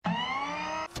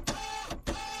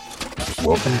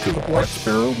Welcome to the Black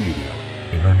Sparrow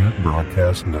Media Internet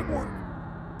Broadcast Network.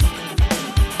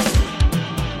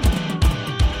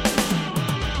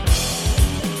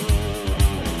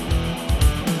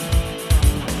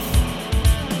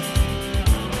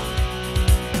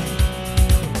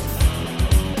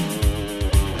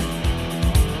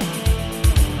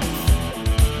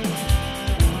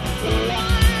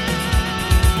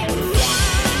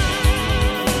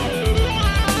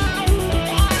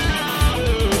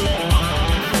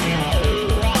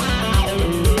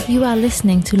 You are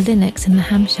listening to Linux in the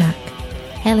Ham Shack.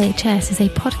 LHS is a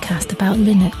podcast about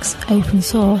Linux, open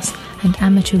source, and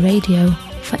amateur radio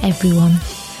for everyone.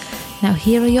 Now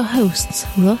here are your hosts,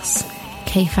 Russ,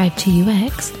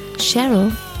 K52UX,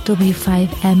 Cheryl,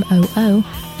 W5MOO,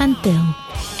 and Bill,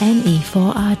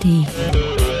 NE4RD.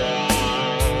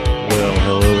 Well,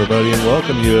 hello everybody and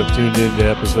welcome. You have tuned in to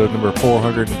episode number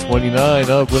 429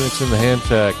 of Linux in the Ham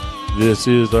Shack. This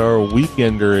is our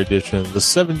Weekender edition, the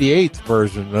 78th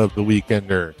version of the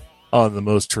Weekender on the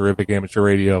most terrific amateur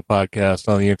radio podcast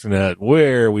on the internet,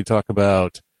 where we talk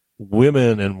about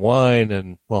women and wine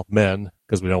and, well, men,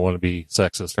 because we don't want to be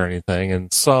sexist or anything,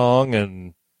 and song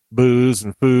and booze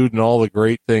and food and all the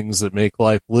great things that make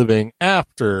life living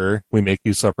after we make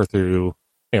you suffer through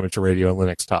amateur radio and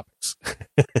Linux topics.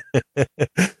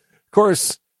 Of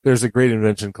course, there's a great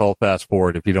invention called Fast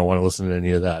Forward if you don't want to listen to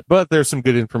any of that. But there's some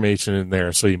good information in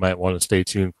there, so you might want to stay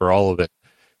tuned for all of it.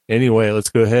 Anyway, let's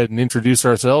go ahead and introduce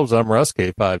ourselves. I'm Russ,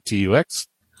 K5TUX.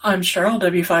 I'm Cheryl,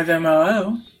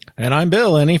 W5MOO. And I'm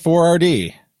Bill,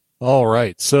 NE4RD. All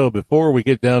right, so before we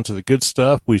get down to the good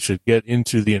stuff, we should get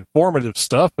into the informative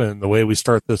stuff. And the way we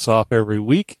start this off every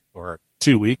week, or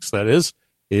 2 weeks, that is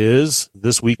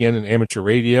this weekend in amateur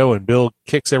radio, and Bill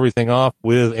kicks everything off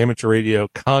with amateur radio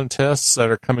contests that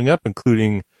are coming up,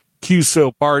 including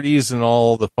QSO parties and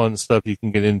all the fun stuff you can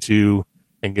get into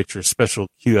and get your special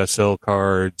QSL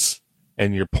cards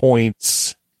and your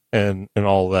points and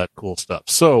all that cool stuff.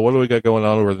 So what do we got going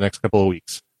on over the next couple of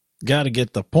weeks? Gotta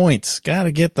get the points.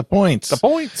 The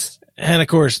points. And of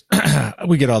course,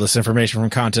 we get all this information from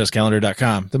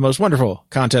contestcalendar.com, the most wonderful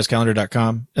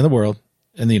contestcalendar.com in the world,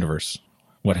 in the universe.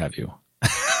 What have you.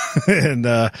 And,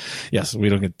 yes, we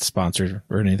don't get sponsored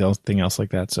or anything else like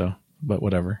that. So, but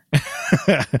whatever.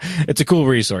 It's a cool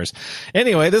resource.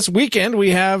 Anyway, this weekend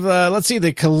we have,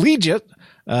 the collegiate,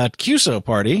 QSO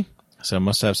party. So it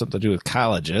must have something to do with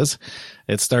colleges.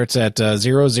 It starts at 0000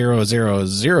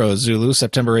 Zulu,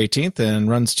 September 18th and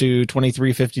runs to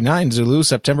 2359 Zulu,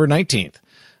 September 19th.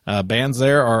 Bands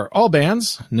there are all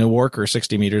bands, no work or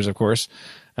 60 meters, of course.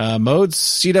 Modes,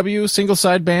 CW, single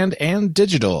side band, and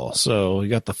digital. So you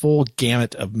got the full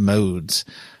gamut of modes.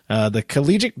 The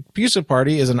Collegiate QSO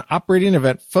Party is an operating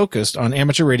event focused on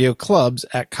amateur radio clubs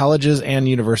at colleges and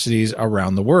universities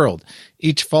around the world.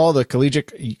 Each fall, the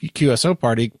Collegiate QSO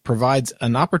Party provides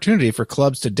an opportunity for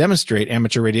clubs to demonstrate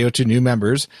amateur radio to new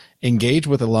members, engage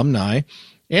with alumni,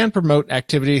 and promote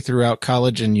activity throughout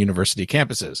college and university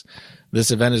campuses.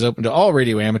 This event is open to all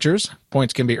radio amateurs.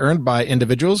 Points can be earned by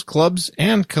individuals, clubs,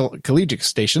 and collegiate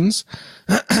stations.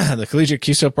 The Collegiate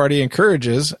QSO Party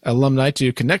encourages alumni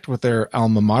to connect with their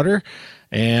alma mater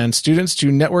and students to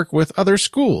network with other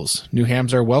schools. New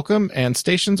hams are welcome, and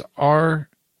stations are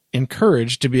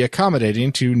encouraged to be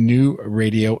accommodating to new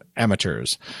radio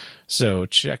amateurs. So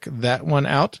check that one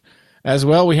out. As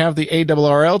well, we have the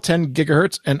ARRL 10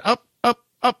 gigahertz and up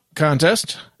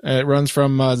contest. It runs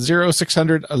from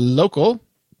 0600 local,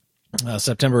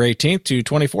 September 18th to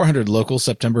 2400 local,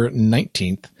 September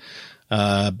 19th.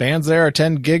 Bands there are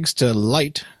 10 gigs to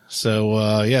light.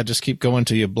 So, just keep going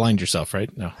till you blind yourself,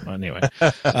 right? No, anyway.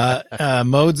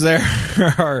 Modes there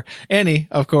are anything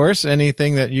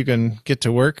that you can get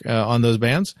to work on those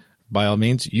bands. By all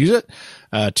means, use it.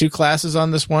 2 classes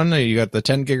on this one. You got the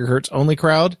 10 gigahertz only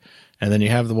crowd. And then you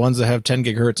have the ones that have 10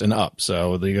 gigahertz and up.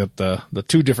 So you got the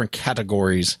 2 different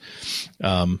categories.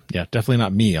 Definitely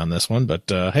not me on this one, but,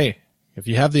 hey, if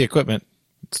you have the equipment,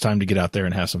 it's time to get out there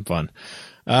and have some fun.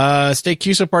 State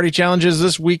QSO party challenges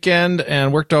this weekend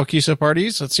and Workdog QSO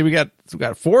parties. Let's see. We got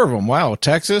 4 of them. Wow.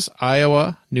 Texas,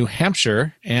 Iowa, New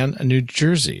Hampshire, and New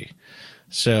Jersey.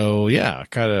 So yeah,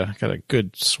 got a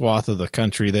good swath of the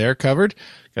country there covered.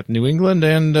 Got New England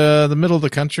and the middle of the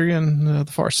country and the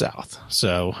far south.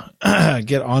 So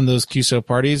get on those QSO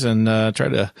parties and try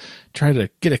to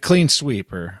get a clean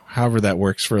sweep, or however that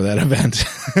works for that event.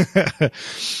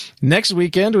 Next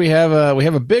weekend we have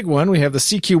a big one. We have the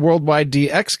CQ Worldwide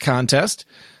DX contest.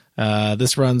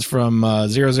 This runs from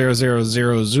 0000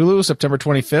 Zulu, September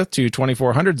 25th to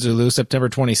 2400 Zulu, September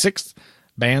 26th.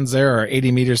 Bands there are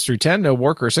 80 meters through 10, no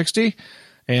work or 60.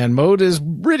 And mode is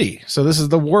RTTY. So this is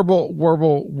the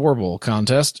Warble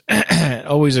contest.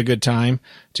 Always a good time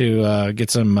to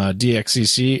get some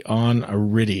DXCC on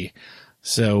RTTY.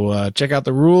 So check out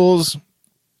the rules.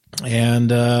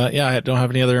 And I don't have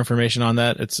any other information on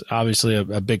that. It's obviously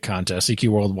a big contest. CQ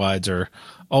Worldwides are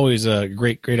always a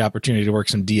great opportunity to work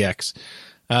some DX.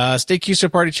 State QSO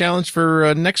Party Challenge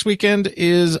for next weekend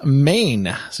is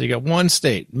Maine. So you got one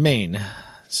state, Maine.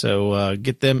 So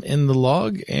get them in the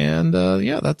log, and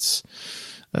that's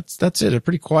it. A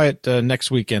pretty quiet next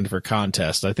weekend for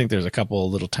contest. I think there's a couple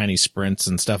of little tiny sprints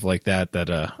and stuff like that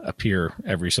appear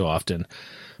every so often.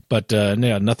 But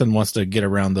nothing wants to get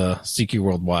around the CQ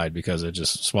Worldwide because it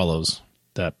just swallows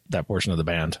that portion of the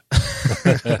band.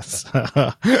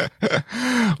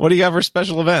 What do you got for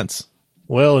special events?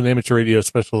 Well, in amateur radio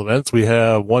special events, we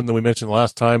have one that we mentioned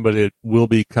last time, but it will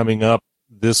be coming up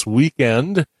this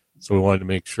weekend. So we wanted to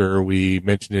make sure we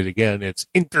mention it again. It's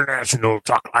International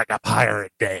Talk Like a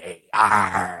Pirate Day.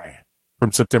 Arr!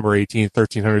 From September 18th,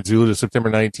 1300 Zulu to September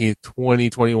 19th,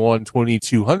 2021,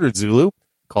 2200 Zulu.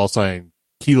 Call sign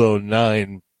Kilo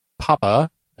 9 Papa.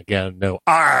 Again, no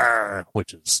R,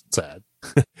 which is sad.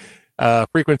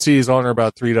 Frequencies on or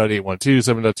about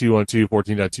 3.812, 7.212,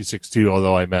 14.262,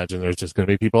 although I imagine there's just going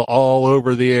to be people all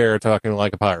over the air talking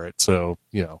like a pirate. So,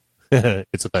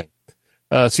 it's a thing.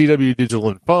 CW Digital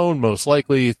and Phone, most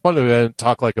likely. Fun event,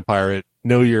 talk like a pirate.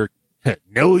 Know your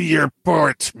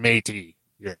port, matey.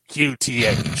 Your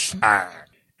QTH.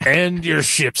 And your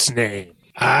ship's name.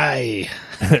 Aye.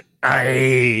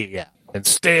 Aye. Yeah. And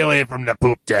stay away from the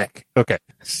poop deck. Okay.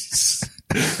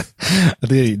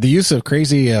 The use of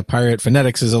crazy pirate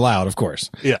phonetics is allowed, of course.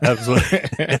 Yeah, absolutely.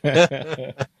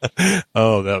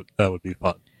 Oh, that would be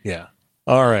fun. Yeah.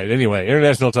 All right. Anyway,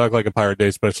 International Talk Like a Pirate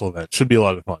Day special event. Should be a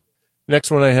lot of fun.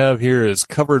 Next one I have here is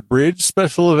Covered Bridge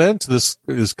special event. This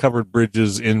is Covered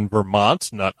Bridges in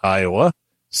Vermont, not Iowa.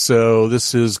 So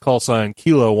this is call sign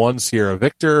Kilo 1 Sierra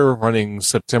Victor, running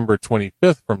September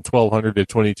 25th from 1200 to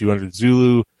 2200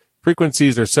 Zulu.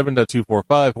 Frequencies are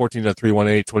 7.245,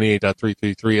 14.318,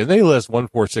 28.333, and they list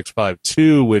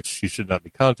 14652, which you should not be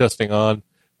contesting on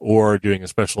or doing a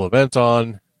special event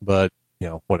on, but,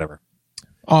 whatever.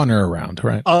 On or around,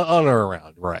 right? On or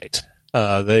around, right.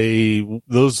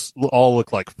 Those all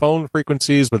look like phone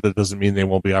frequencies, but that doesn't mean they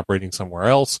won't be operating somewhere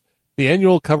else. The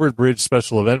annual Covered Bridge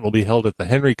special event will be held at the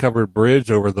Henry Covered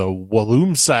Bridge over the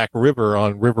Walloomsac River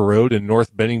on River Road in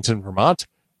North Bennington, Vermont.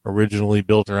 Originally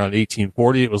built around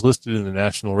 1840, it was listed in the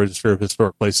National Register of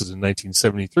Historic Places in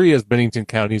 1973 as Bennington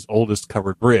County's oldest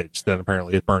covered bridge. Then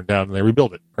apparently it burned down and they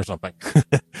rebuilt it or something.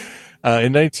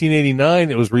 In 1989,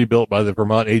 it was rebuilt by the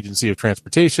Vermont Agency of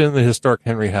Transportation. The historic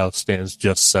Henry House stands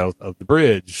just south of the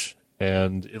bridge.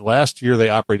 And last year they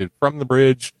operated from the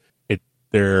bridge.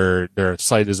 Their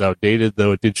site is outdated,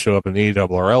 though it did show up in the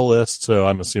ARRL list. So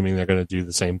I'm assuming they're going to do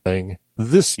the same thing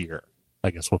this year. I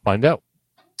guess we'll find out.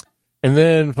 And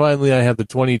then finally, I have the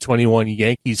 2021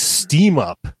 Yankees Steam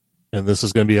Up. And this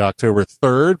is going to be October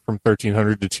 3rd from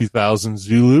 1300 to 2000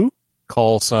 Zulu.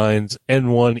 Call signs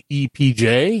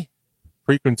N1EPJ.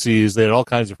 Frequencies, they had all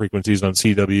kinds of frequencies on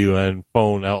CW and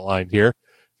phone outlined here.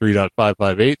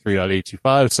 3.558, 3.825,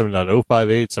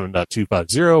 7.058,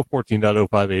 7.250,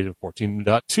 14.058, and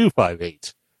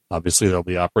 14.258. Obviously, they'll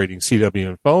be operating CW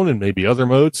and phone and maybe other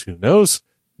modes. Who knows?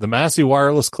 The Massey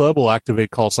Wireless Club will activate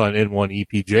call sign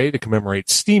N1EPJ to commemorate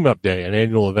Steam Up Day, an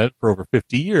annual event for over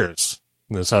 50 years.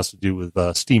 And this has to do with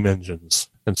steam engines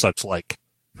and such like.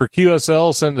 For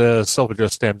QSL, send a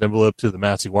self-addressed stamped envelope to the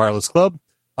Massey Wireless Club.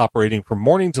 Operating from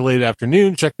morning to late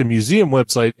afternoon, check the museum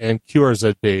website and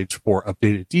QRZ page for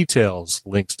updated details.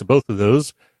 Links to both of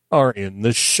those are in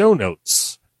the show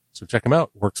notes. So check them out.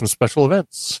 Work some special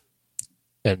events.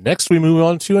 And next we move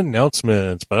on to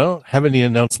announcements, but I don't have any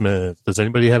announcements. Does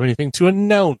anybody have anything to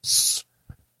announce?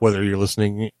 Whether you're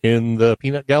listening in the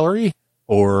peanut gallery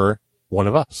or one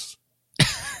of us.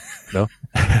 No?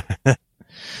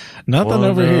 Nothing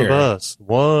over here.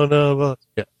 One of us.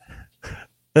 Yeah.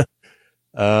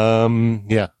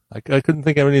 I couldn't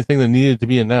think of anything that needed to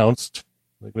be announced.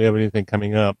 Like we have anything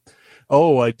coming up.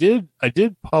 Oh, I did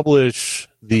publish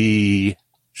the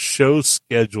show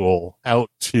schedule out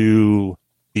to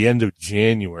the end of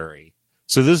January.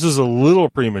 So this is a little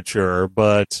premature,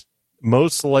 but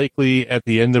most likely at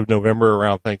the end of November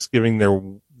around Thanksgiving,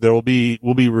 we'll be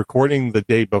recording the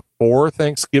day before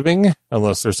Thanksgiving,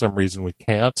 unless there's some reason we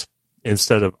can't,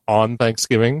 instead of on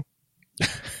Thanksgiving.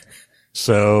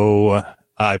 So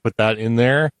I put that in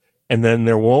there, and then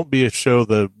there won't be a show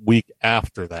the week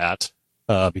after that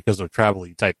because of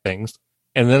travel-y type things.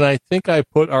 And then I think I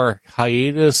put our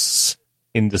hiatus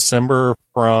in December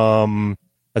from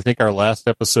I think our last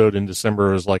episode in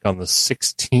December is like on the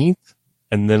 16th,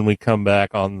 and then we come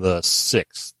back on the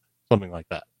 6th, something like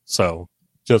that. So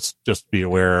just be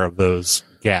aware of those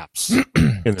gaps. In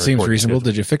the Seems reasonable.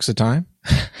 schedule. Did you fix the time?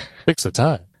 Fix the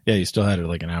time. Yeah, you still had it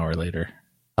like an hour later.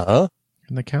 Huh?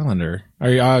 In the calendar.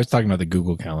 I was talking about the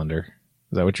Google Calendar.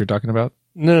 Is that what you're talking about?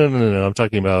 No. I'm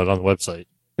talking about on the website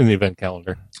in the event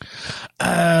calendar.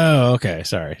 Oh, okay.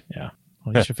 Sorry. Yeah.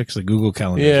 Well, you should fix the Google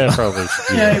Calendar. Yeah, probably.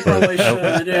 Should, Yeah, you probably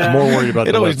should. Yeah. I'm more worried about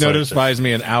It the always website. notifies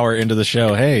me an hour into the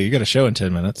show. Hey, you got a show in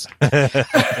 10 minutes. It's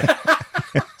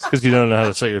because you don't know how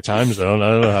to set your time zone. I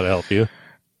don't know how to help you.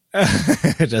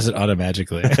 It does it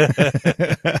automatically.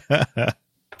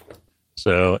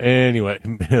 So anyway,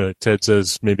 Ted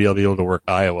says maybe I'll be able to work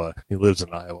Iowa. He lives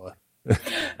in Iowa.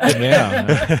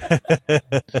 Yeah.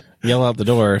 Yell out the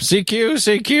door. CQ,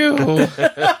 CQ.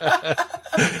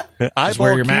 I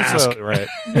wear your mask. Right.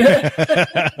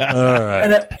 All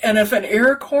right. And if an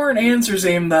Eric Horn answers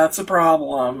him, that's a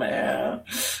problem. Yeah.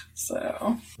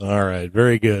 So. All right.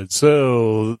 Very good.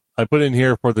 So I put in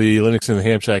here for the Linux in the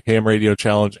Ham Shack Ham Radio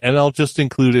Challenge, and I'll just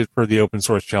include it for the Open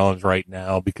Source Challenge right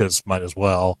now because might as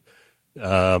well.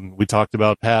 We talked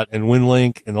about Pat and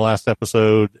WinLink in the last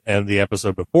episode, and the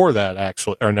episode before that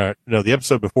the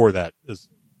episode before that is,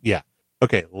 yeah.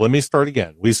 Okay, let me start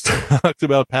again. We talked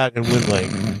about Pat and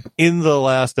WinLink in the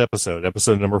last episode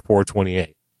number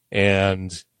 428.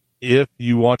 And if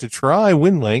you want to try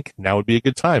WinLink, now would be a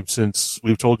good time since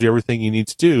we've told you everything you need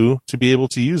to do to be able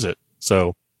to use it.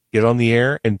 So get on the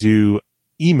air and do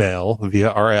email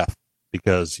via RF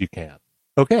because you can.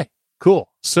 Okay. Cool.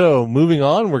 So moving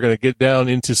on, we're going to get down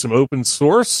into some open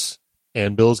source,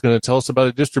 and Bill's going to tell us about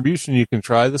a distribution you can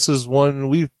try. This is one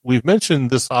we've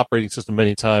mentioned this operating system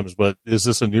many times, but is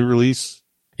this a new release?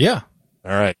 Yeah.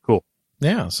 All right, cool.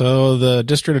 Yeah. So the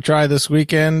distro to try this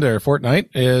weekend or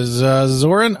fortnight is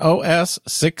Zorin OS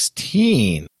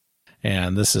 16.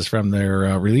 And this is from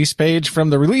their release page.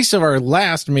 From the release of our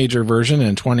last major version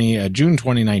in June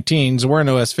 2019, Zorin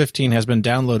OS 15 has been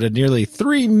downloaded nearly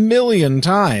 3 million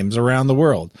times around the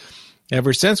world.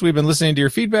 Ever since, we've been listening to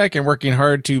your feedback and working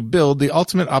hard to build the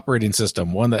ultimate operating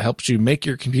system, one that helps you make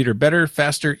your computer better,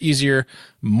 faster, easier,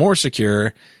 more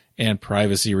secure, and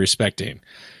privacy respecting.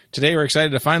 Today, we're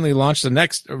excited to finally launch the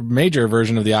next major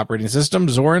version of the operating system,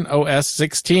 Zorin OS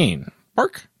 16.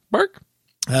 Bark, bark.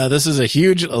 This is a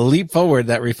huge leap forward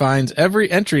that refines every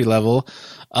entry level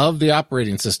of the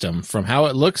operating system, from how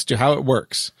it looks to how it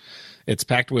works. It's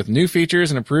packed with new features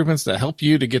and improvements that help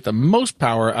you to get the most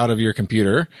power out of your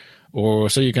computer, or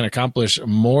so you can accomplish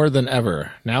more than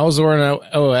ever. Now Zorin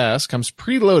OS comes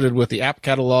preloaded with the app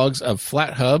catalogs of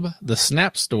FlatHub, the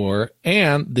Snap Store,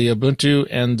 and the Ubuntu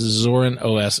and Zorin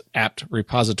OS app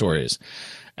repositories,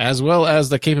 as well as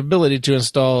the capability to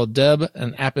install Deb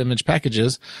and app image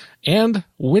packages and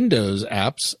Windows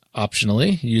apps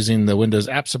optionally using the Windows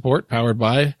app support powered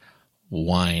by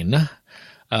Wine.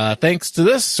 Thanks to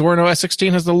this, Zorin OS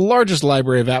 16 has the largest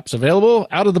library of apps available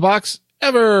out of the box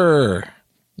ever.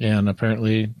 And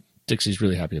apparently Dixie's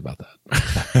really happy about that.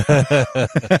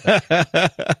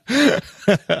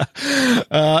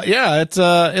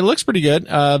 It looks pretty good.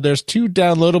 There's 2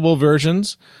 downloadable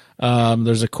versions.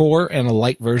 There's a core and a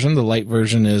light version. The light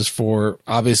version is for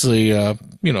obviously,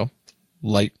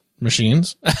 light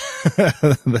machines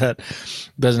that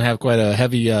doesn't have quite a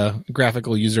heavy,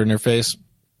 graphical user interface.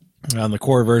 The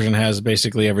core version has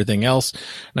basically everything else.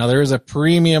 Now there is a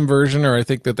premium version, or I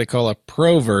think that they call a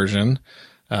pro version,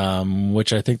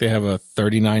 which I think they have a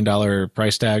 $39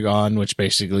 price tag on, which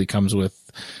basically comes with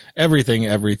everything,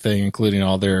 including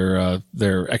all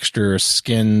their extra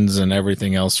skins and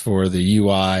everything else for the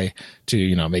UI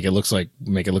to, make it look like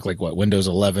what, Windows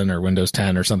 11 or Windows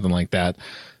 10 or something like that.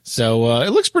 So,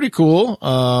 it looks pretty cool.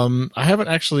 I haven't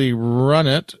actually run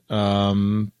it,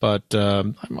 but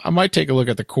I might take a look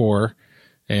at the core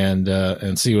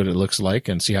and see what it looks like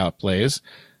and see how it plays.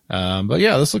 But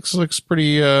yeah, this looks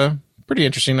pretty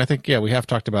interesting. I think, we have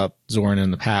talked about Zorin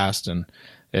in the past, and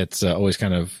it's always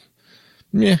kind of,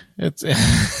 it's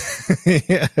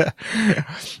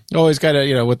always kind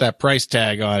of, with that price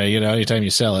tag on it, anytime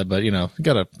you sell it, but, you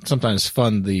gotta sometimes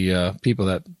fund the people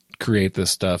that create this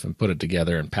stuff and put it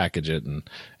together and package it and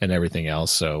everything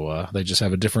else. So they just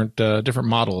have a different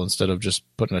model instead of just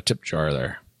putting a tip jar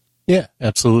there. Yeah,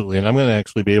 absolutely. And I'm going to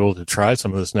actually be able to try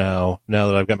some of this now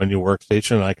that I've got my new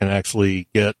workstation. I can actually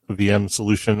get a VM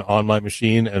solution on my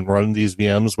machine and run these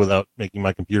VMs without making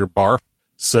my computer barf.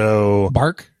 So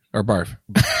bark or barf?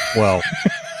 Well,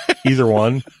 either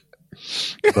one.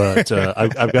 But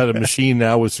I've got a machine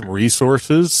now with some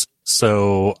resources,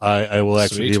 so I will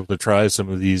actually be able to try some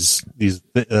of these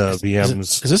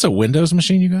VMs. Is this a Windows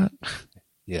machine you got?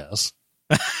 Yes.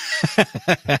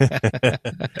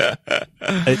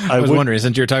 I was wondering,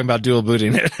 since you were talking about dual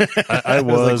booting it. I was, like,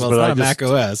 well, but it's not Mac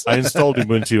OS. I installed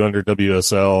Ubuntu under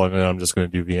WSL, and then I'm just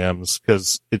going to do VMs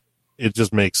because it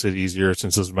just makes it easier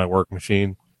since this is my work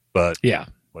machine. But yeah,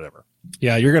 whatever.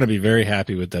 Yeah, you're going to be very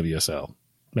happy with WSL.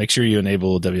 Make sure you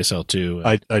enable WSL 2.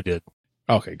 I did.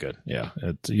 Okay, good. Yeah,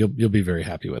 you'll be very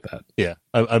happy with that. Yeah,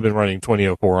 I've been running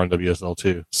 2004 on WSL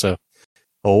 2. So,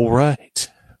 all right.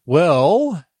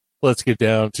 Well, let's get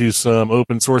down to some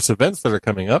open source events that are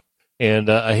coming up.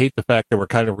 And I hate the fact that we're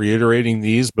kind of reiterating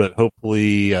these, but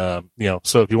hopefully,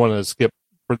 so if you want to skip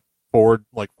forward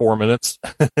like 4 minutes,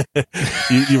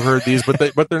 you've heard these,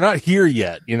 but they're not here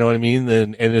yet. You know what I mean?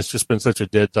 And it's just been such a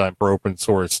dead time for open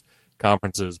source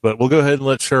conferences. But we'll go ahead and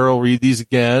let Cheryl read these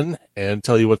again and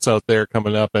tell you what's out there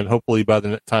coming up. And hopefully by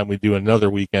the time we do another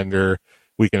Weekender,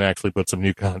 we can actually put some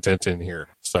new content in here.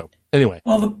 So anyway.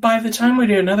 Well, by the time we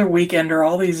do another Weekender,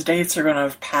 all these dates are going to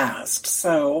have passed.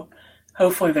 So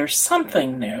hopefully there's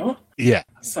something new. Yeah.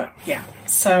 So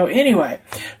anyway.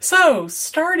 So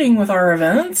starting with our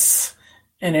events,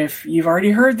 and if you've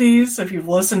already heard these, if you've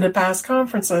listened to past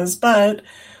conferences, but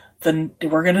then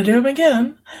we're going to do them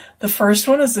again. The first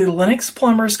one is the Linux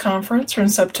Plumbers Conference from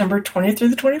September 20th through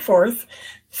the 24th,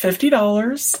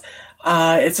 $50.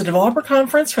 It's a developer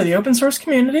conference for the open source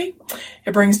community.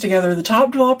 It brings together the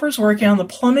top developers working on the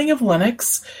plumbing of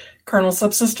Linux, kernel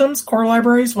subsystems, core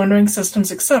libraries, windowing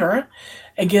systems, etc.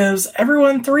 It gives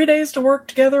everyone 3 days to work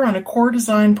together on a core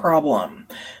design problem.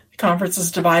 The conference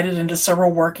is divided into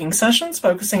several working sessions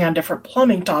focusing on different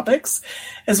plumbing topics,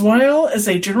 as well as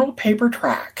a general paper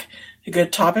track. A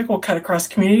good topic will cut across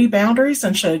community boundaries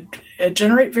and should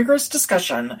generate vigorous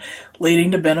discussion, leading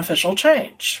to beneficial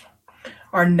change.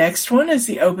 Our next one is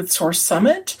the Open Source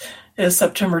Summit. It is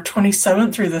September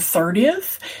 27th through the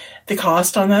 30th. The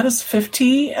cost on that is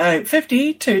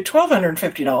 $50 to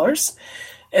 $1,250.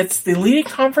 It's the leading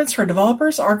conference for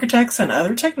developers, architects, and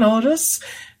other technologists,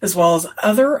 as well as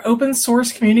other open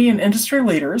source community and industry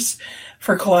leaders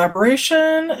for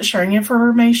collaboration, sharing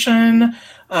information,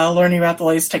 learning about the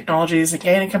latest technologies, and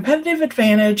gaining a competitive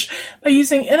advantage by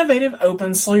using innovative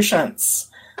open solutions.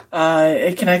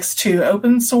 It connects the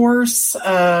open source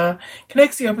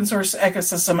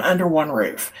ecosystem under one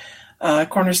roof.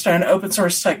 Cornerstone open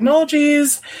source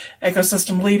technologies,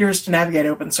 ecosystem leaders to navigate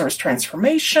open source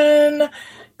transformation, et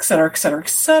cetera, et cetera, et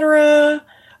cetera.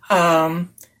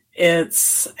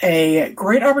 It's a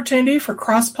great opportunity for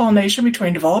cross-pollination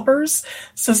between developers,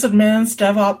 sysadmins,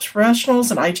 DevOps professionals,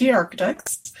 and IT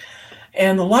architects.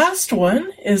 And the last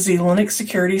one is the Linux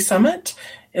Security Summit.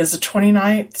 Is the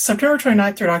September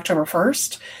 29th through October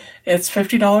 1st. It's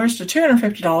 $50 to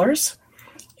 $250.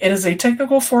 It is a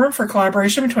technical forum for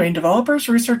collaboration between developers,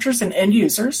 researchers, and end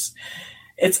users.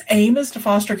 Its aim is to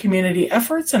foster community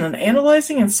efforts in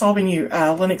analyzing and solving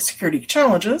Linux security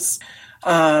challenges.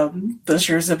 This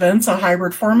year's event's a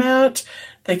hybrid format.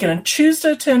 They can choose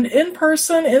to attend in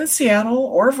person in Seattle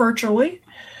or virtually.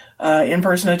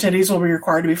 In-person attendees will be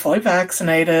required to be fully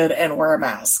vaccinated and wear a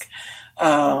mask.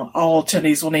 All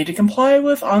attendees will need to comply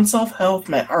with on-site health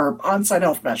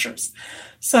measures.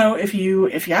 So if you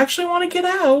actually want to get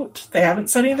out, they haven't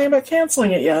said anything about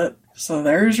canceling it yet. So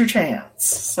there's your chance.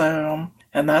 So,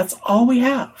 and that's all we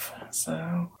have.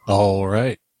 So. All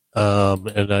right.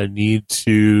 And I need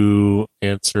to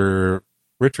answer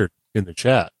Richard in the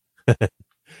chat,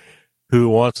 who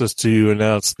wants us to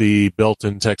announce the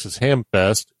Belton, Texas Ham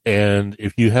Fest. And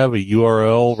if you have a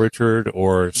URL, Richard,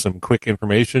 or some quick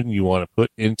information you want to put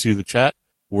into the chat,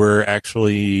 we're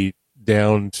actually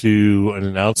down to an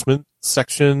announcement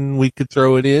section we could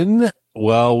throw it in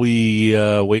while we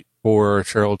wait for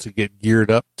Cheryl to get geared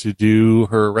up to do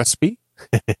her recipe.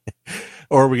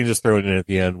 Or we can just throw it in at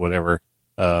the end, whatever.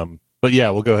 But yeah,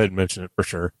 we'll go ahead and mention it for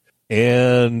sure.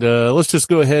 And let's just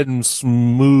go ahead and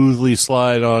smoothly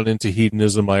slide on into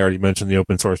hedonism. I already mentioned the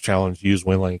open source challenge. Use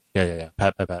WinLink. Yeah.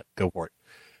 Pat. Go for it.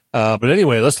 But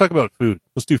anyway, let's talk about food.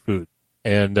 Let's do food.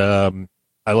 And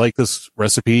I like this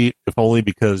recipe, if only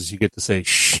because you get to say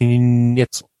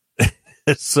schnitzel.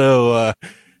 So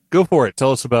go for it.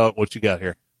 Tell us about what you got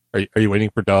here. Are you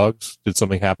waiting for dogs? Did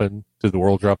something happen? Did the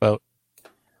world drop out?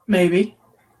 Maybe.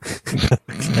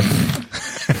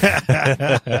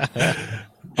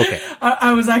 Okay.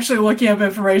 I was actually looking up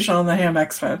information on the Ham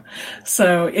Expo.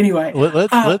 So anyway,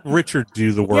 let Richard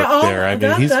do the work there. I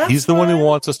mean, he's the one who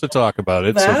wants us to talk about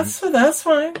it. That's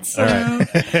fine. So,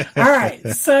 all right.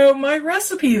 So my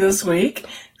recipe this week,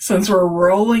 since we're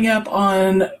rolling up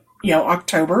on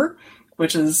October,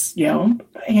 which is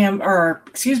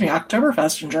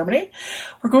Oktoberfest in Germany,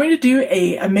 we're going to do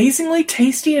a amazingly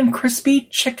tasty and crispy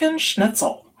chicken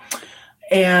schnitzel.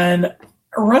 And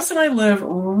Russ and I live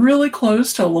really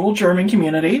close to a little German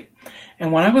community.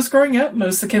 And when I was growing up,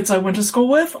 most of the kids I went to school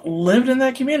with lived in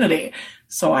that community.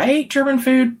 So I ate German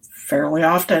food fairly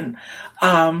often.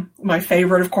 My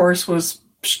favorite, of course, was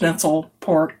schnitzel,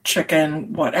 pork,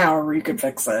 chicken, however you could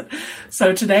fix it.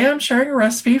 So today I'm sharing a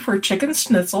recipe for chicken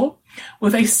schnitzel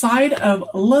with a side of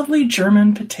lovely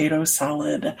German potato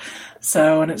salad.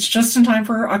 So, and it's just in time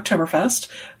for Oktoberfest.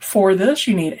 For this,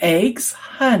 you need eggs,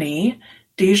 honey,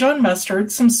 Dijon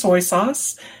mustard, some soy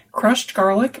sauce, crushed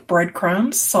garlic,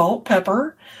 breadcrumbs, salt,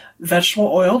 pepper,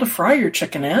 vegetable oil to fry your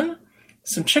chicken in,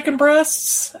 some chicken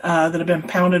breasts that have been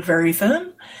pounded very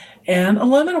thin, and a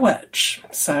lemon wedge.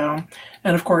 So,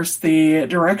 and of course, the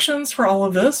directions for all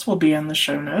of this will be in the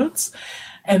show notes.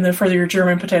 And then for your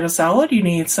German potato salad, you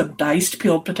need some diced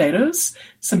peeled potatoes,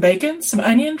 some bacon, some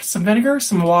onion, some vinegar,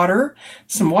 some water,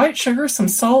 some white sugar, some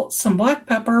salt, some black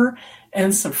pepper,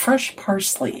 and some fresh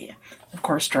parsley. Of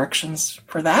course, directions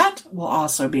for that will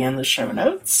also be in the show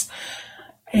notes.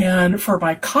 And for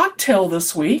my cocktail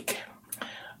this week,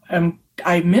 I'm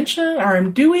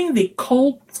doing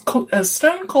the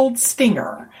Stone Cold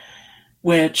Stinger,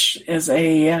 which is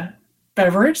a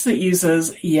beverage that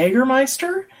uses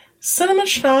Jägermeister, cinnamon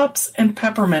schnapps, and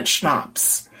peppermint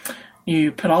schnapps.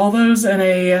 You put all those in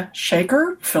a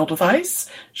shaker filled with ice,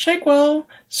 shake well,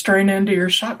 strain into your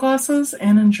shot glasses,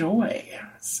 and enjoy.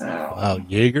 So, wow,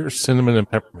 Jaeger, cinnamon, and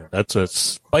peppermint. That's a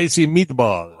spicy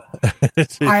meatball.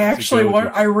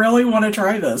 I really want to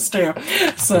try this too.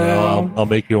 So I'll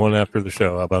make you one after the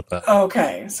show. How about that?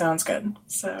 Okay, sounds good.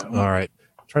 So, all right.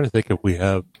 I'm trying to think if we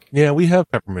have. Yeah, we have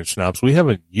peppermint schnapps. We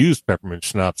haven't used peppermint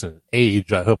schnapps in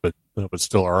age. I hope it's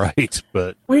still all right.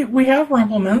 But we have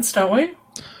Rumpelmints, don't we?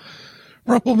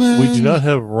 Rumpelmans. We do not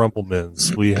have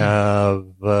Rumpelmans. We have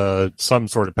some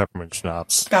sort of peppermint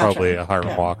schnapps, Gotcha. Probably a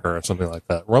Hiram Walker or something like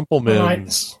that.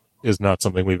 Rumpelmans is not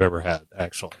something we've ever had,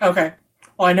 actually. Okay.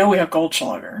 Well, I know we have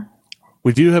Goldschlager.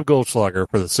 We do have Goldschlager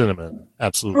for the cinnamon,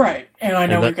 absolutely. Right, and I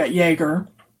know we've got Jaeger.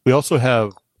 We also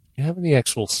have. Do you have any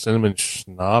actual cinnamon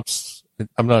schnapps?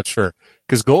 I'm not sure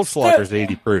because Goldschlager is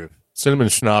 80 proof. Cinnamon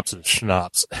schnapps is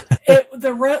schnapps.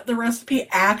 The recipe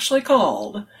actually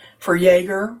called for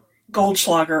Jaeger,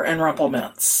 Goldschlager, and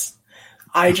Rumpelmints.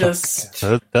 I just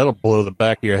that'll blow the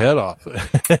back of your head off. I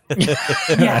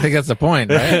think that's the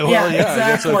point, right? Well, yeah, exactly. I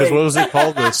guess so, 'cause what was it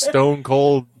called? The Stone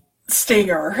Cold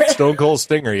Stinger. Stone Cold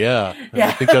Stinger. Yeah,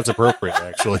 I think that's appropriate,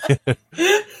 actually.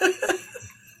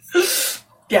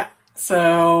 Yeah.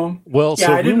 So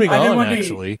moving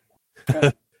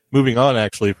on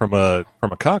actually from a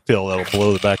cocktail that'll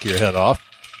blow the back of your head off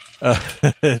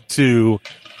to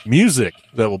music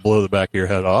that will blow the back of your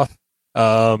head off.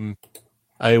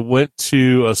 I went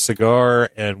to a cigar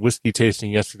and whiskey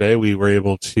tasting yesterday. We were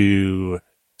able to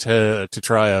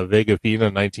try a Vega Fina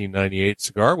 1998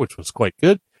 cigar, which was quite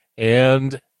good,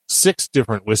 and 6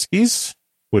 different whiskeys,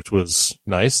 which was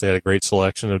nice. They had a great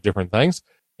selection of different things.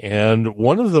 And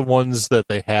one of the ones that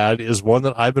they had is one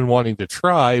that I've been wanting to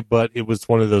try, but it was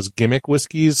one of those gimmick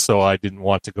whiskeys, so I didn't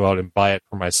want to go out and buy it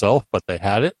for myself, but they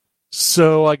had it.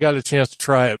 So I got a chance to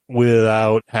try it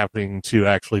without having to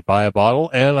actually buy a bottle,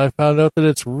 and I found out that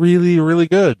it's really, really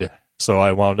good. So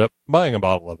I wound up buying a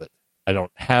bottle of it. I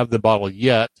don't have the bottle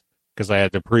yet because I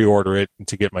had to pre-order it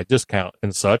to get my discount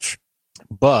and such,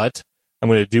 but I'm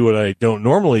going to do what I don't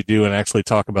normally do and actually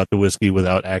talk about the whiskey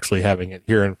without actually having it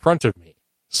here in front of me.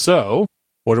 So,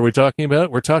 what are we talking about?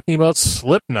 We're talking about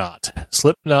Slipknot.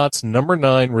 Slipknot's number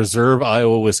 9 Reserve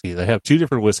Iowa whiskey. They have 2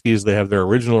 different whiskeys. They have their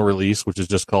original release, which is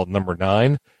just called number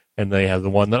 9, and they have the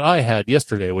one that I had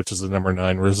yesterday, which is the number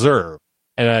 9 Reserve.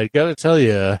 And I got to tell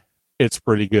you, it's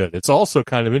pretty good. It's also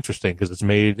kind of interesting because it's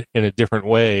made in a different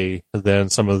way than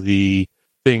some of the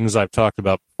things I've talked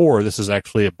about before. This is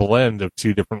actually a blend of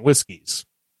 2 different whiskeys.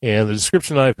 And the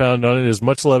description I found on it is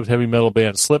much-loved heavy metal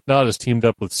band Slipknot has teamed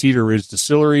up with Cedar Ridge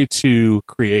Distillery to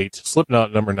create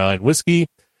Slipknot number 9 whiskey,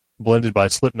 blended by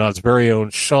Slipknot's very own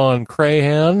Sean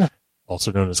Crahan,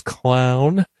 also known as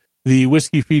Clown. The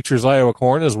whiskey features Iowa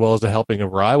corn as well as a helping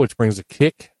of rye, which brings a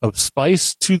kick of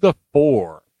spice to the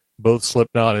fore. Both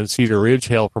Slipknot and Cedar Ridge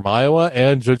hail from Iowa,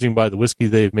 and judging by the whiskey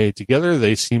they've made together,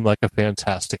 they seem like a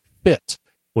fantastic fit.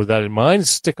 With that in mind,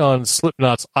 stick on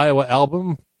Slipknot's Iowa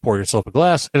album, pour yourself a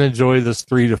glass, and enjoy this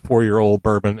 3 to 4-year-old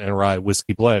bourbon and rye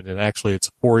whiskey blend. And actually, it's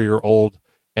a 4-year-old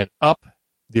and up.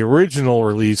 The original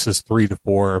release is 3 to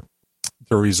 4.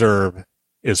 The reserve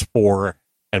is 4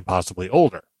 and possibly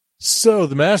older. So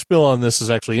the mash bill on this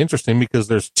is actually interesting because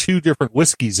there's 2 different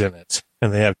whiskeys in it,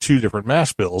 and they have 2 different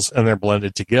mash bills, and they're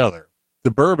blended together.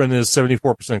 The bourbon is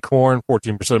 74% corn,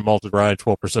 14% malted rye,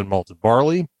 12% malted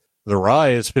barley. The rye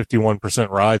is 51%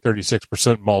 rye,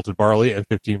 36% malted barley, and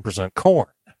 15% corn.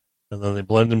 And then they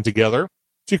blend them together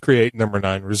to create number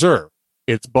 9 Reserve.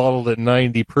 It's bottled at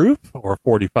 90 proof or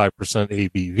 45%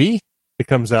 ABV. It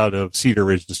comes out of Cedar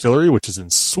Ridge Distillery, which is in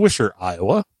Swisher,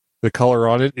 Iowa. The color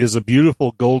on it is a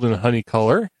beautiful golden honey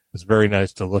color. It's very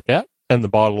nice to look at. And the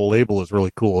bottle label is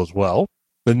really cool as well.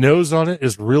 The nose on it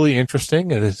is really interesting.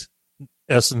 It is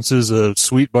essences of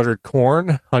sweet buttered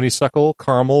corn, honeysuckle,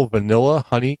 caramel, vanilla,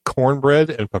 honey, cornbread,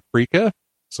 and paprika.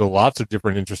 So lots of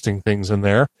different interesting things in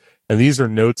there. And these are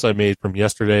notes I made from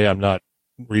yesterday. I'm not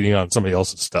reading on somebody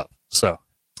else's stuff. So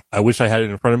I wish I had it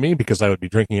in front of me because I would be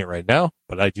drinking it right now,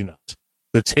 but I do not.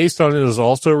 The taste on it is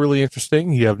also really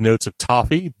interesting. You have notes of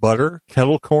toffee, butter,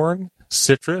 kettle corn,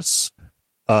 citrus,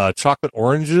 chocolate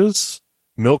oranges,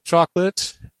 milk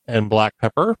chocolate, and black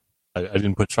pepper. I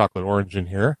didn't put chocolate orange in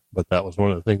here, but that was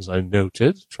one of the things I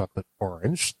noted. Chocolate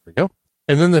orange. There we go.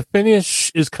 And then the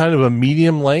finish is kind of a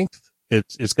medium length.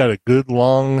 It's got a good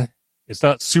long, it's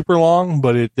not super long,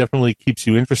 but it definitely keeps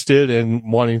you interested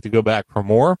and wanting to go back for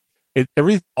more.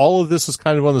 All of this is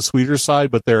kind of on the sweeter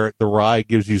side, but the rye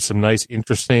gives you some nice,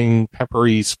 interesting,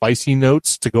 peppery, spicy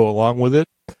notes to go along with it.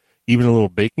 Even a little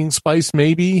baking spice,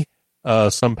 maybe.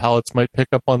 Some palates might pick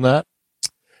up on that.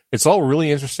 It's all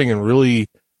really interesting and really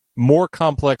more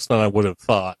complex than I would have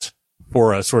thought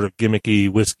for a sort of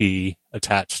gimmicky whiskey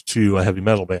attached to a heavy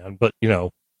metal band. But,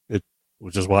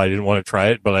 which is why I didn't want to try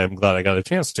it, but I'm glad I got a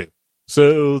chance to.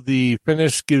 So the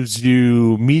finish gives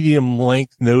you medium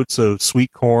length notes of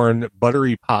sweet corn,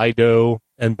 buttery pie dough,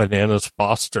 and bananas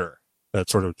Foster. That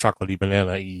sort of chocolatey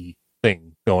banana-y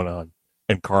thing going on,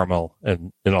 and caramel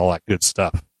and all that good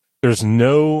stuff. There's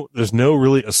no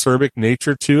really acerbic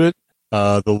nature to it.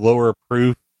 The lower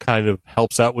proof kind of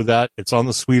helps out with that. It's on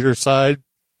the sweeter side,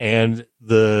 and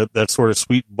that sort of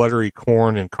sweet buttery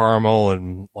corn and caramel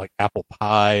and like apple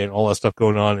pie and all that stuff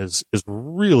going on is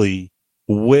really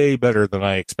way better than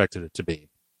I expected it to be.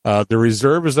 The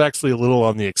Reserve is actually a little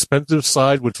on the expensive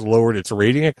side, which lowered its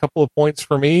rating a couple of points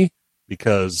for me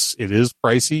because it is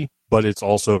pricey, but it's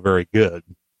also very good.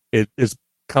 It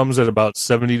comes at about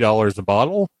 $70 a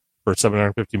bottle for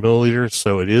 750 milliliters,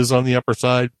 so it is on the upper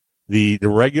side. The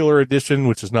regular edition,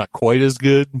 which is not quite as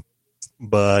good,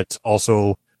 but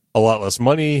also a lot less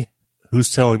money.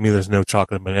 Who's telling me there's no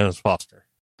chocolate and bananas Foster?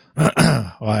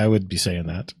 Well, I would be saying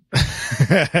that.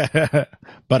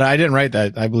 But I didn't write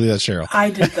that. I believe that's Cheryl. I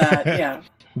did that, yeah.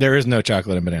 There is no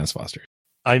chocolate and bananas Foster.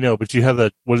 I know, but you have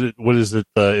that. What is it?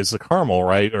 It's the caramel,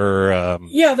 right? Or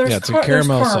there's a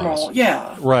caramel sauce.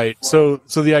 Yeah, right. So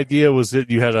the idea was that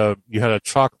you had a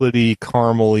chocolatey,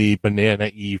 caramely,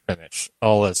 banana-y finish.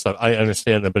 All that stuff. I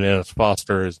understand that bananas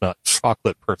Foster is not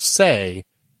chocolate per se,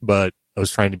 but I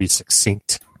was trying to be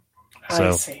succinct. So.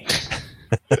 I see.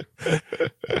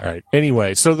 All right.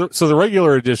 Anyway, so the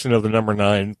regular edition of the number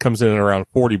 9 comes in at around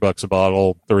 $40 a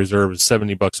bottle. The Reserve is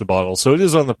 $70 a bottle. So it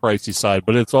is on the pricey side,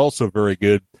 but it's also very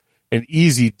good. An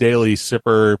easy daily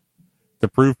sipper. The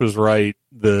proof is right.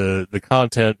 The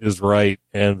content is right,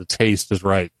 and the taste is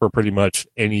right for pretty much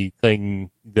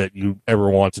anything that you ever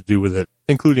want to do with it,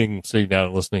 including sitting down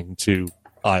and listening to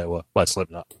Iowa by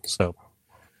Slipknot. So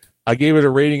I gave it a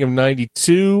rating of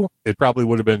 92. It probably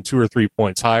would have been 2 or 3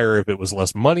 points higher if it was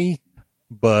less money,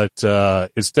 but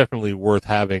it's definitely worth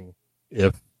having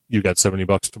if you got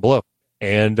 $70 to blow.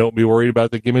 And don't be worried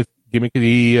about the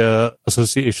gimmicky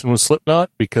association with Slipknot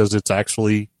because it's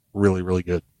actually really, really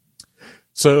good.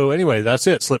 So anyway, that's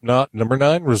it. Slipknot number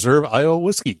 9 Reserve Iowa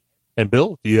whiskey. And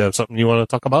Bill, do you have something you want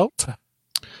to talk about?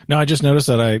 No, I just noticed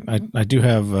that I do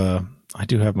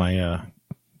have my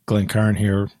Glencairn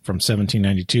here from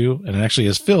 1792, and it actually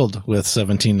is filled with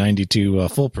 1792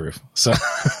 full proof. So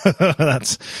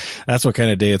that's what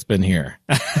kind of day it's been here.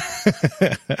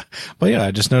 But yeah,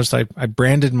 I just noticed I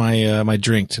branded my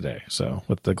drink today, so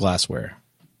with the glassware.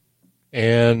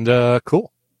 And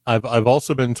cool. I've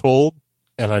also been told,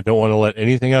 and I don't want to let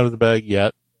anything out of the bag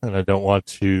yet, and I don't want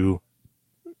to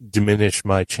diminish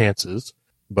my chances,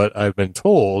 but I've been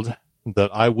told that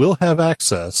I will have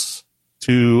access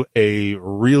to a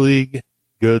really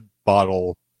good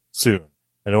bottle soon.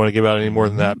 I don't want to give out any more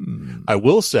than that. I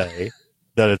will say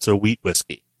that it's a wheat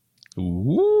whiskey.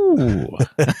 Ooh.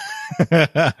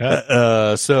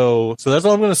 So that's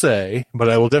all I'm going to say, but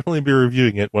I will definitely be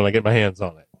reviewing it when I get my hands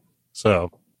on it.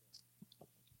 So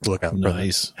look out.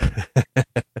 Nice.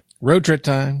 Road trip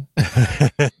time.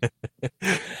 That's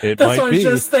what I was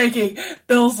just thinking.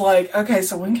 Bill's like, okay,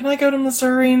 so when can I go to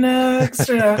Missouri next?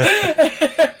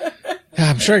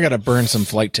 I'm sure I got to burn some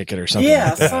flight ticket or something. Yeah,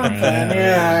 like that. something.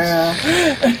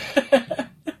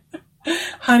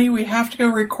 Yeah. honey, we have to go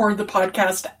record the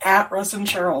podcast at Russ and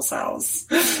Cheryl's house.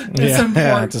 It's important.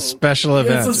 Yeah, it's a special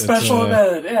event. It's a special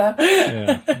event,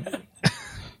 yeah.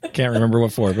 Can't remember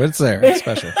what for, but it's there. It's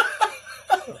special.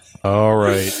 All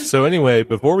right. So anyway,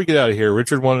 before we get out of here,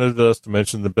 Richard wanted us to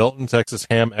mention the Belton, Texas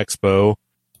Ham Expo.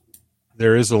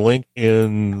 There is a link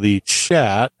in the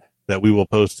chat that we will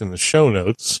post in the show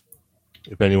notes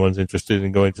if anyone's interested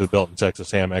in going to the Belton,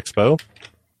 Texas Ham Expo.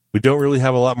 We don't really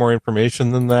have a lot more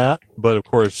information than that, but of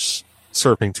course,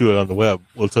 surfing to it on the web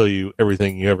will tell you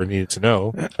everything you ever needed to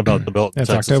know about the Belton, That's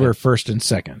Texas October Ham. 1st and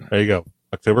 2nd. There you go.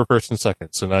 October 1st and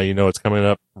 2nd. So now you know it's coming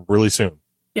up really soon.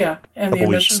 Yeah, and the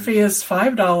Couple admission weeks. fee is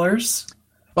 $5.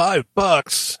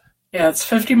 $5. Yeah, it's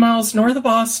 50 miles north of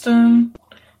Boston,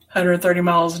 130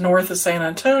 miles north of San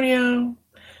Antonio,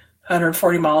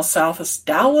 140 miles south of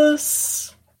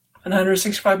Dallas, and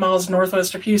 165 miles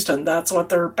northwest of Houston. That's what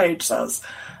their page says.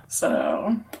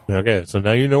 So, Okay, so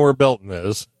now you know where Belton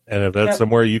is, and if that's Yep.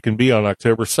 somewhere you can be on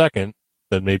October 2nd,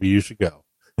 then maybe you should go.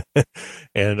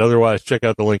 And otherwise, check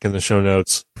out the link in the show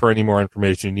notes for any more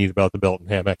information you need about the Belton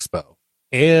Ham Expo.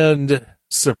 And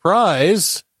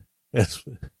surprise,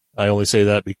 I only say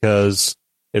that because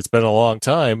it's been a long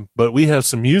time, but we have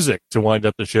some music to wind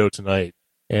up the show tonight.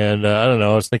 And I don't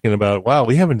know, I was thinking about, wow,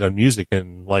 we haven't done music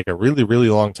in like a really, really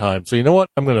long time. So you know what?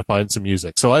 I'm going to find some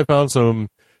music. So I found some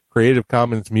Creative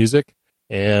Commons music,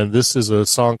 and this is a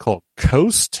song called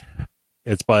Coast.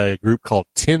 It's by a group called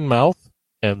Tin Mouth,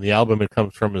 and the album it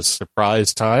comes from is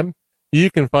Surprise Time.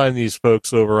 You can find these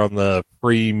folks over on the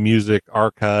Free Music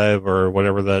Archive or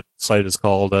whatever that site is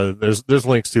called. There's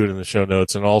links to it in the show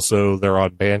notes, and also they're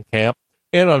on Bandcamp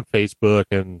and on Facebook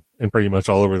and pretty much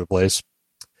all over the place.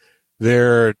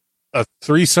 They're a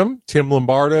threesome, Tim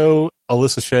Lombardo,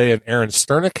 Alyssa Shea, and Aaron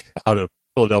Sternick out of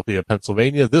Philadelphia,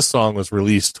 Pennsylvania. This song was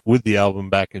released with the album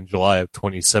back in July of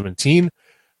 2017.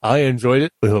 I enjoyed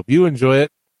it. We hope you enjoy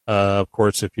it. Of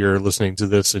course, if you're listening to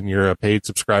this and you're a paid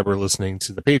subscriber listening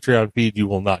to the Patreon feed, you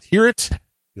will not hear it.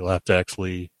 You'll have to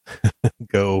actually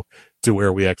go to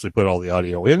where we actually put all the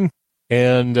audio in.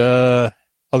 And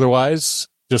otherwise,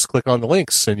 just click on the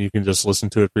links and you can just listen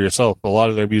to it for yourself. A lot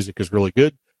of their music is really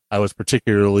good. I was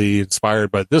particularly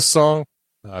inspired by this song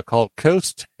called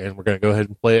Coast, and we're going to go ahead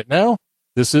and play it now.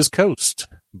 This is Coast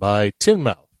by Tin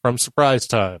Mouth from Surprise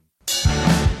Time.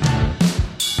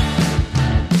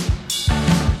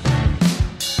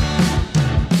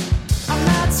 I'm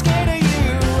not scared of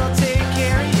you, I'll take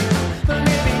care of you, but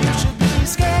maybe you should be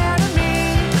scared of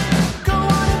me. Go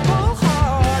on and pull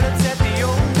hard and set the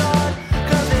old guard,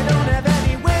 'cause they don't have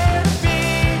anywhere to be.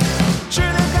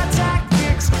 Sure, they've got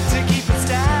tactics to keep it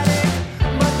static,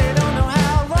 but they don't know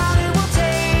how long it will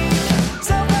take.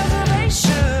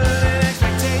 Self-preservation and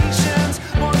expectations,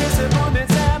 more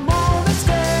disappointments and more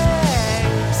mistakes.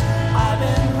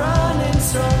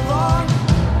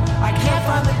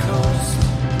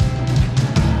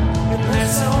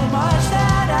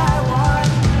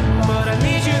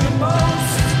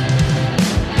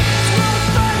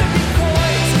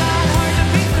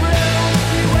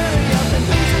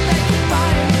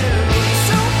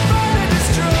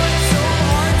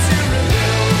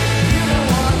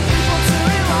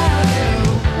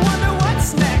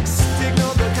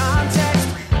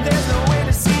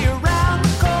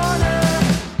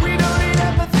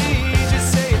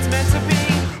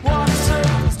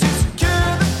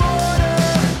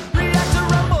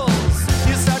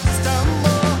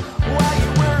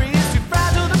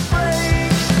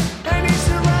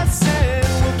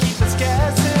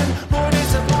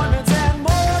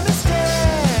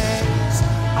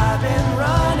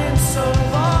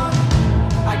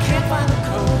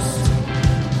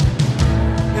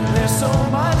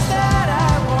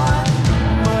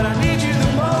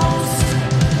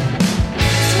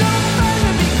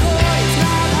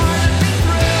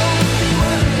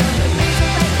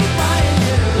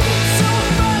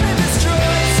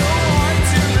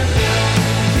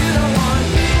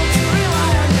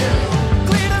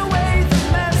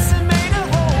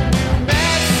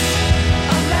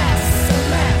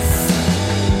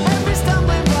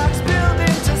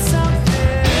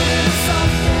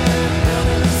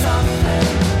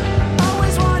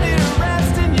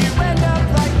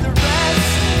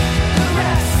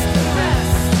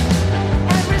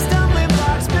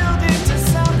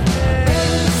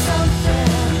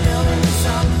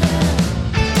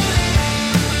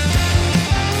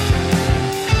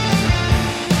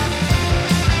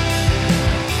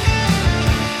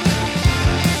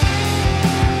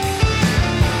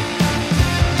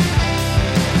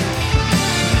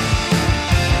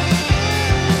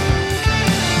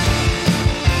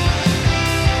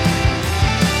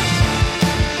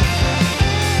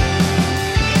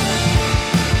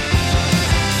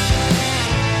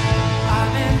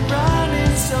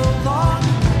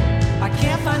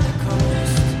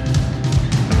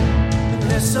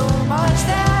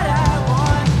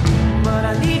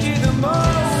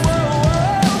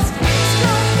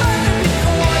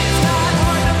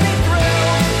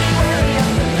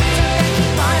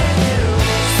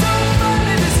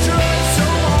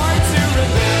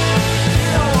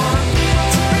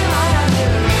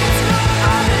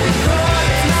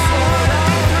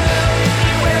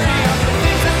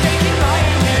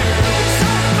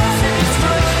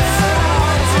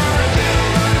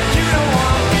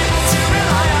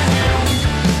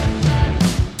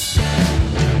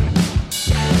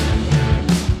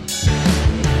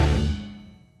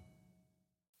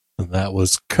 and that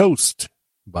was Coast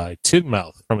by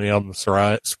Tinmouth from the album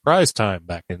Surprise Time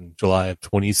back in July of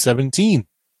 2017.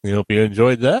 We hope you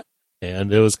enjoyed that,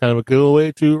 and it was kind of a cool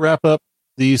way to wrap up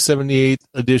the 78th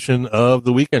edition of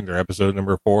The Weekender, episode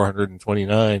number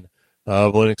 429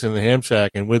 of Linux in the Ham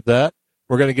Shack. And with that,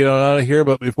 we're going to get on out of here,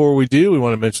 but before we do, we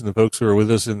want to mention the folks who are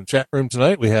with us in the chat room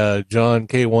tonight. We had John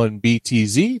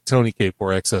K1BTZ, Tony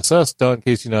K4XSS, Don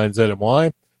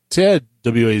KC9ZMY, Ted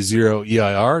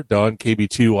WA0EIR, Don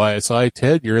KB2YSI.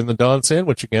 Ted, you're in the Don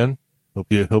sandwich again. Hope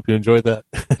you enjoyed that.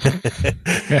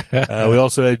 We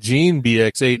also had Gene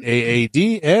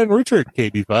BX8AAD and Richard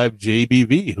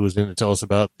KB5JBV, who was in to tell us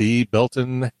about the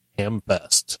Belton Ham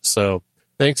Fest. So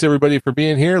thanks everybody for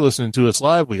being here, listening to us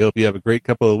live. We hope you have a great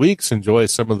couple of weeks. Enjoy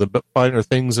some of the finer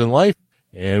things in life,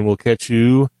 and we'll catch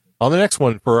you on the next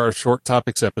one for our short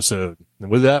topics episode. And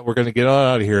with that, we're going to get on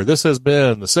out of here. This has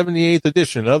been the 78th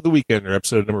edition of The Weekender,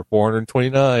 episode number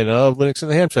 429 of Linux in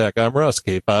the Ham Shack. I'm Russ,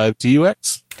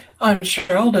 K5TUX. I'm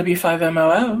Cheryl,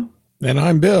 W5MOO. And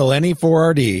I'm Bill,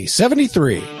 NE4RD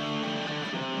 73.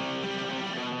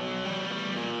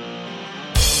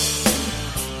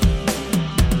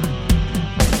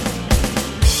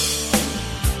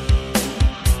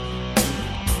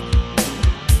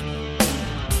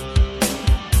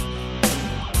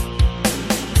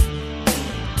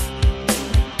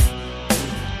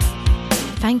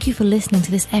 Thank you for listening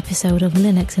to this episode of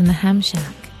Linux in the Ham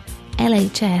Shack.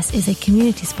 LHS is a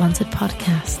community-sponsored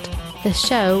podcast. The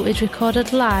show is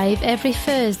recorded live every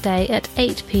Thursday at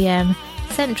 8 p.m.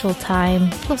 Central Time,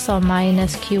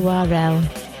 ± QRL.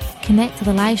 Connect to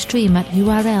the live stream at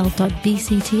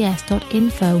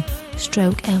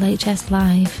url.bcts.info/LHS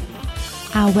Live.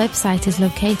 Our website is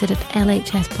located at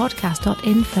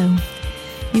lhspodcast.info.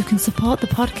 You can support the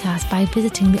podcast by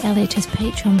visiting the LHS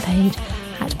Patreon page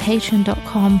at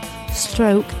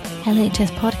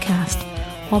patreon.com/LHS Podcast,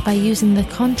 or by using the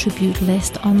contribute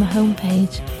list on the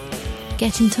homepage.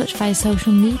 Get in touch via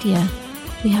social media.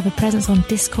 We have a presence on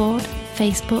Discord,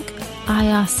 Facebook,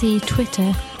 IRC,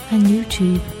 Twitter, and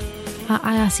YouTube. Our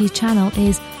IRC channel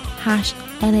is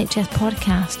 #LHS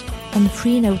Podcast on the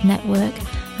Freenode network,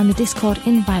 and the Discord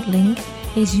invite link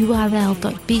is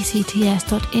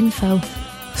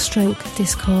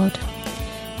url.bcts.info/Discord.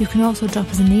 You can also drop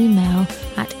us an email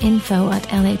at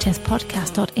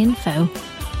info@lhspodcast.info,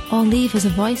 or leave us a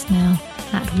voicemail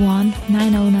at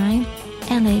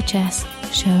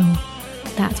 1-909-LHS-SHOW.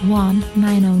 That's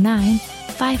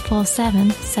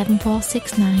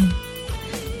 1-909-547-7469.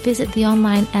 Visit the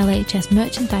online LHS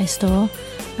merchandise store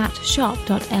at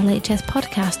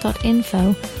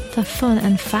shop.lhspodcast.info for fun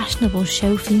and fashionable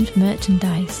show-themed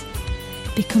merchandise.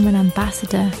 Become an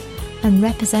ambassador and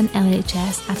represent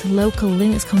LHS at a local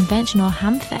Linux convention or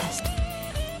Hamfest.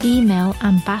 Email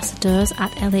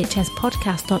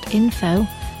ambassadors@lhspodcast.info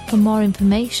for more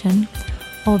information,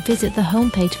 or visit the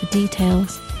homepage for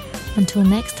details. Until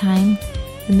next time,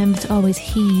 remember to always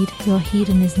heed your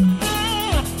hedonism.